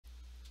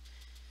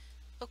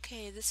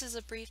Okay, this is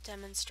a brief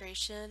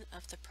demonstration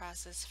of the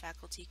process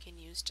faculty can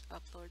use to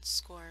upload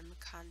SCORM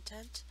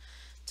content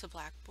to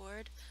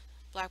Blackboard.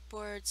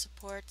 Blackboard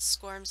supports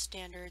SCORM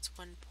standards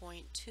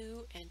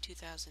 1.2 and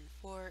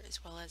 2004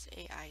 as well as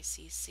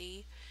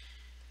AICC.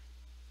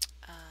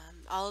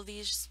 All of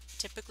these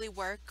typically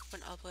work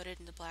when uploaded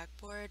into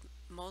Blackboard.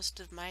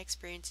 Most of my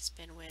experience has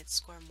been with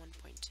SCORM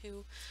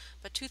 1.2,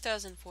 but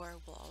 2004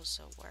 will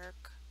also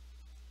work.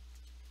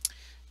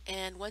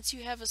 And once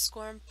you have a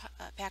SCORM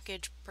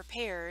package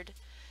prepared,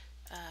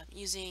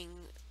 using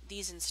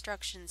these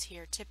instructions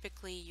here,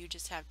 typically you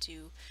just have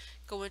to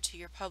go into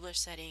your publish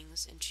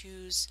settings and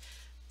choose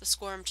the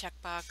SCORM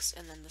checkbox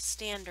and then the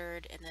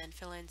standard, and then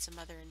fill in some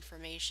other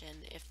information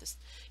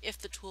if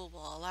the tool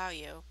will allow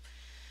you.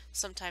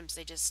 Sometimes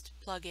they just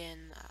plug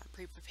in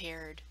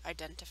pre-prepared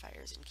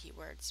identifiers and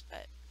keywords,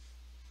 but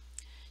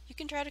you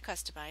can try to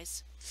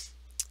customize.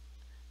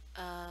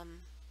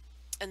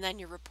 And then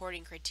your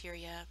reporting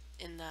criteria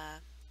in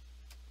the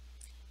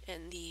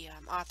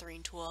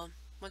authoring tool.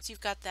 Once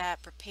you've got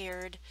that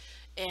prepared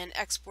and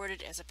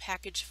exported as a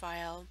package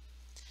file,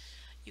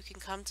 you can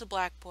come to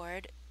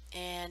Blackboard,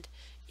 and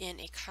in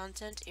a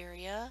content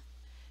area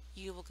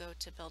you will go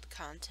to build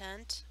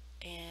content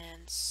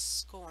and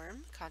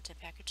SCORM, content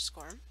package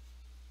SCORM.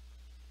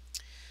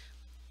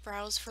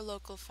 Browse for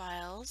local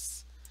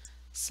files,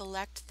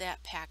 select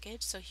that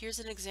package. So here's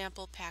an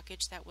example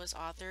package that was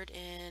authored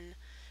in,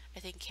 I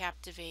think,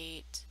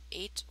 Captivate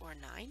 8 or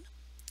 9.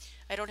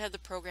 I don't have the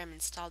program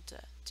installed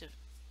to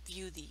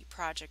view the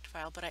project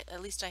file, but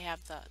at least I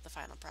have the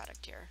final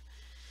product here.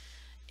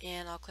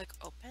 And I'll click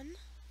open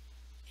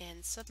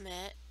and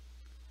submit,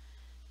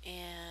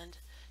 and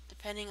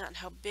depending on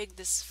how big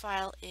this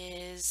file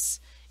is,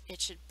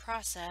 it should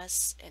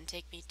process and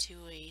take me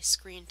to a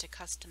screen to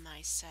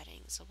customize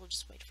settings. So we'll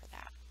just wait for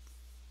that.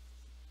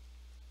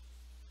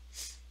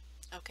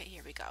 Okay,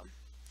 here we go.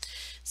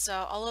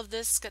 So all of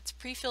this gets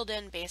pre-filled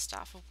in based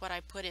off of what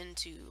I put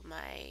into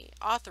my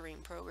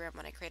authoring program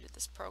when I created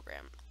this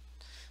program.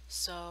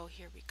 So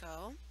here we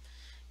go.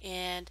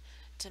 And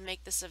to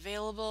make this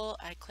available,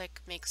 I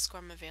click Make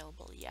SCORM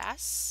Available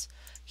Yes.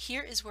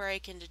 Here is where I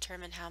can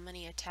determine how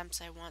many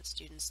attempts I want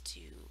students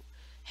to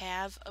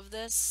have of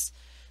this.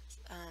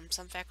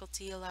 Some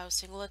faculty allow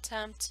single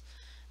attempt,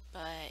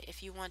 but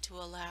if you want to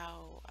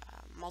allow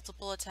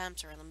multiple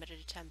attempts or unlimited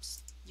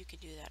attempts, you can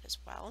do that as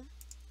well.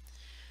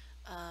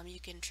 You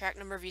can track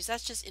number of views.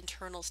 That's just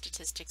internal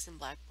statistics in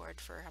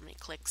Blackboard for how many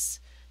clicks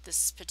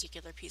this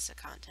particular piece of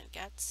content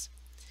gets.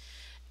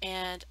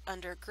 And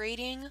under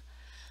grading,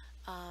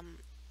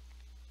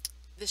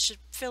 this should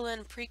fill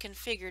in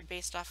pre-configured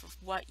based off of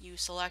what you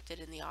selected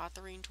in the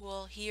authoring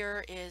tool.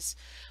 Here is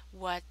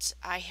what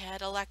I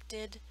had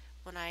elected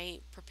when I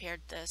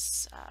prepared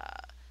this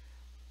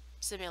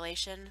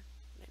simulation,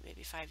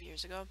 maybe 5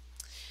 years ago.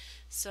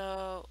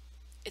 So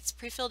it's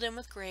pre-filled in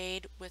with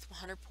grade with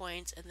 100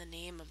 points and the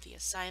name of the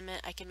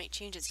assignment. I can make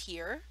changes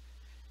here.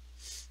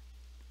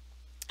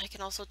 I can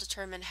also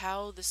determine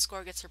how the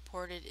score gets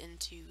reported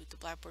into the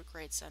Blackboard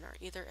Grade Center,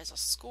 either as a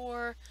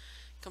score,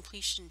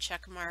 completion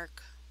check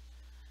mark,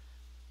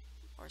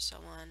 or so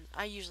on.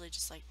 I usually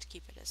just like to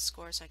keep it as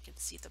score so I can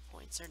see the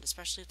points earned,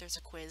 especially if there's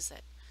a quiz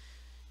that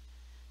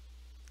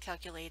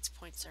calculates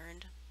points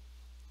earned.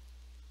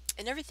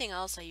 And everything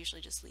else I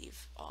usually just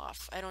leave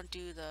off. I don't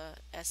do the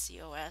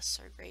SCOS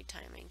or grade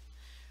timing.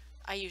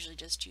 I usually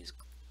just choose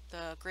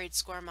the grade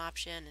SCORM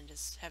option and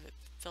just have it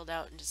filled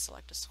out and just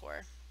select a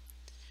score.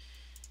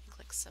 And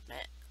click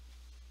submit.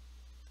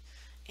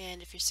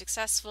 And if you're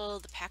successful,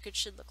 the package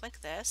should look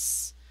like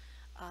this.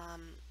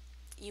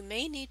 You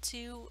may need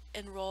to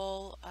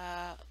enroll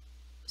a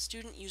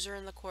student user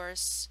in the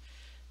course,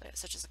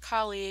 such as a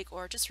colleague,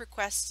 or just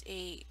request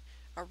a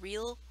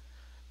real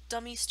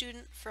dummy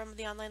student from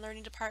the online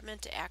learning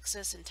department to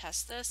access and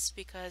test this,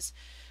 because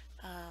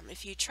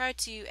if you try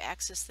to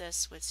access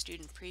this with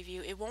student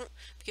preview, it won't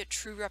be a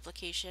true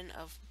replication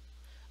of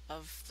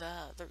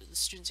the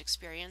student's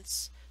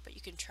experience, but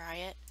you can try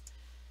it.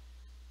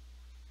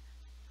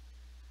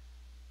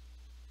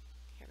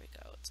 Here we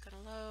go, it's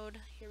gonna load.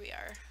 Here we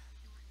are.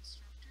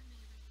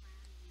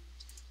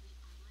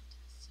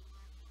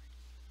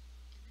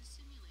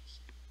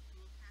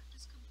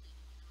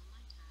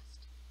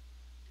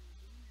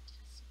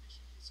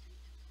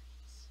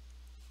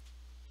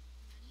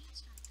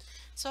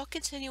 So I'll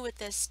continue with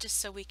this just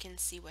so we can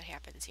see what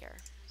happens here.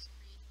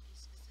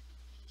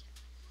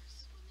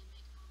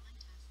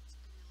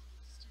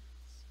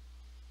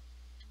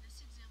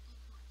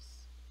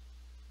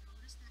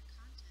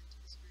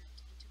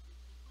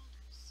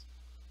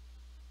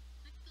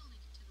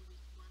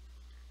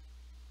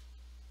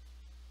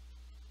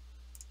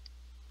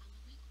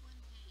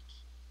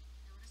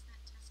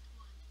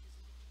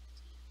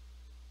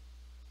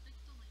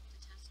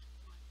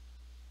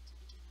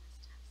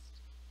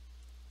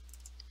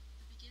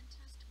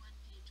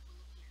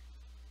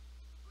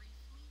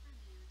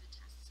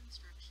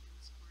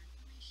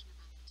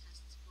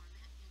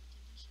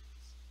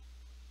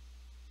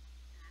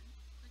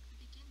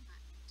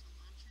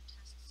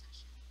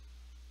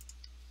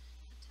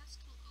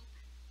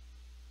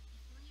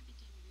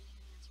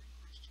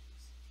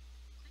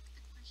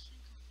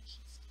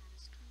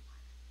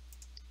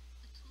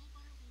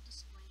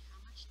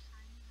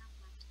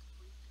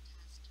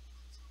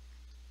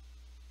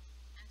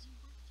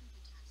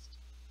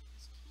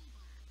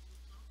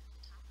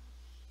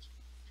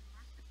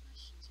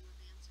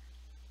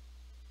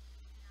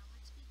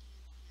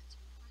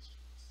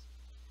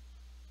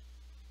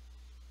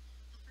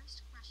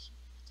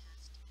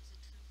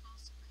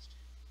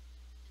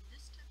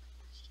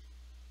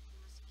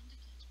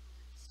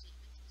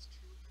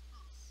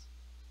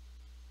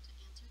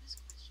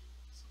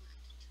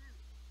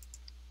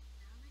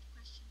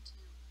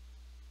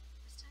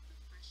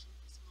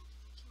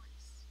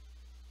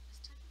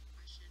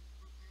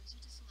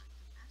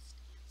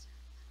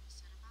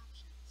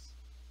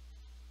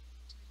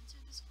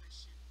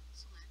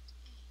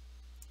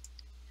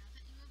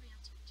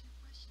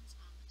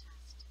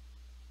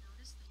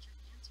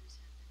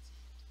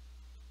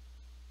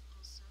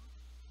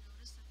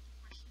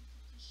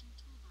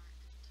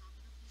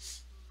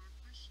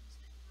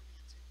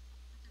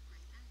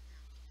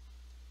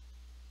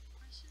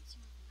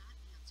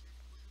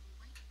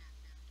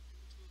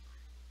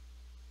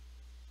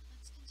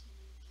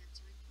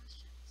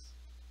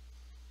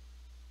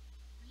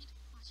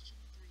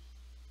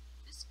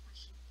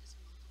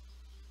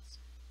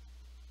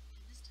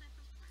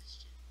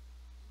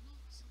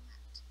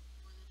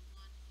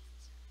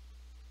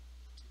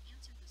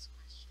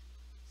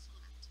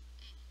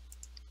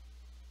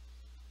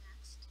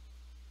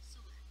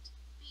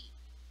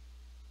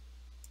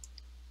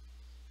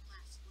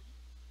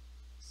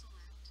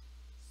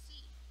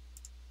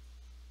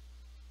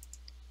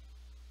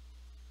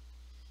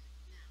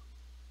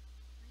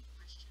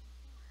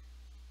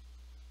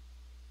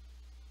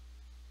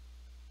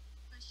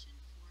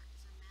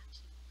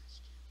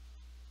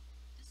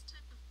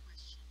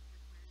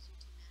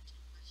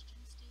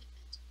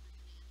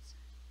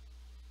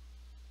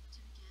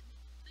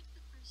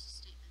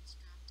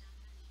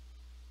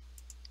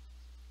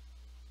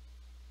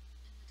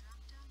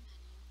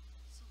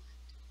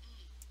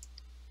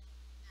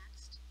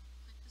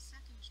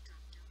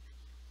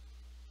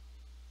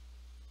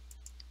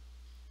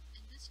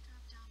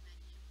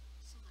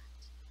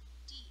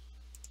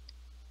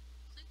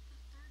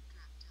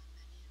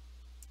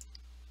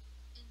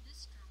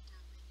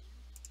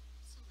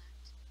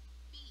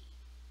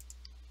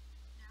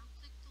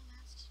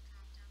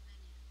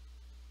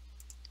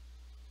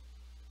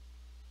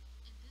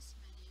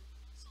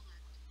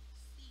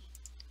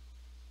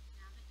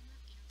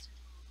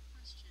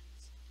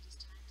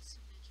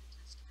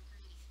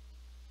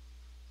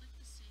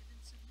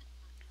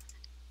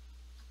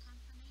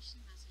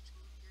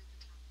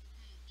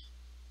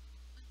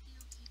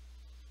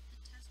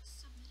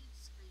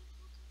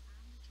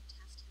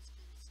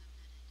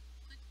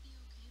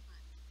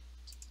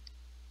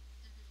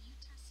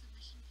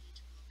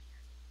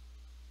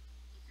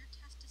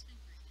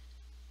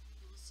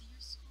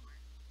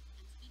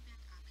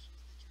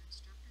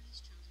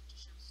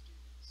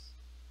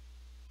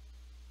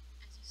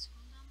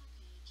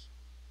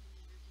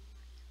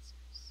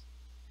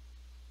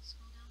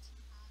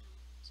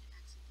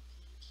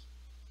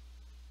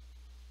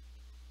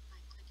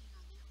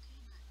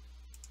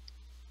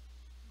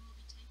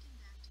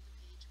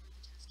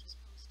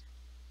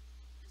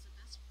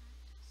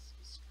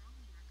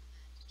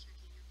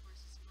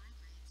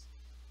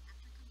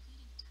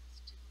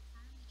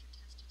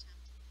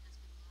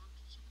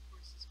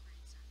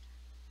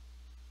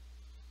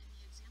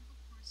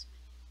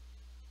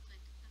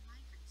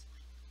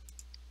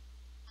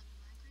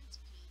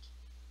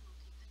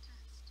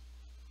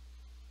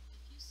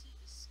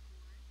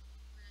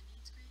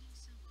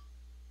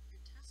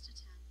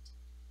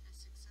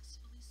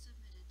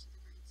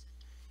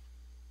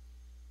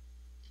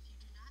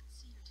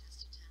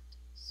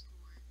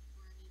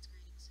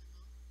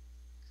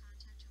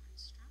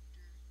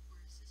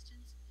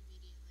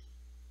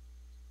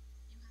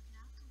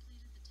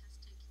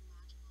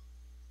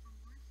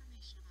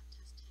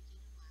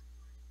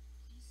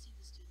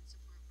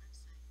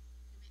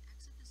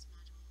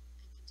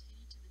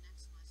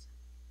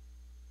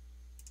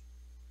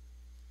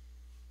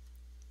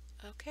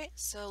 Okay,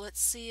 so let's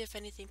see if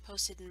anything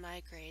posted in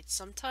my grade.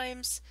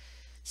 Sometimes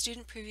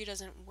student preview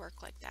doesn't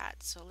work like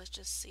that, so let's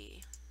just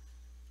see.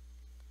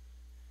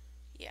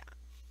 Yeah,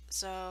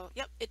 so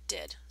yep, it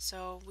did.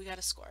 So we got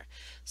a score.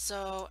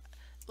 So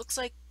looks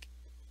like,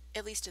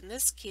 at least in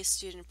this case,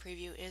 student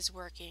preview is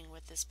working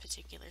with this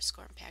particular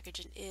SCORM package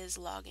and is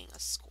logging a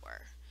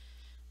score.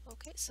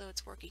 Okay, so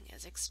it's working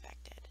as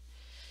expected.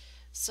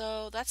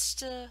 So that's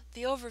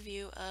the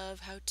overview of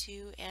how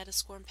to add a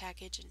SCORM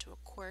package into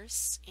a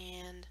course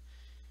and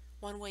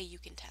one way you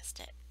can test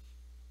it.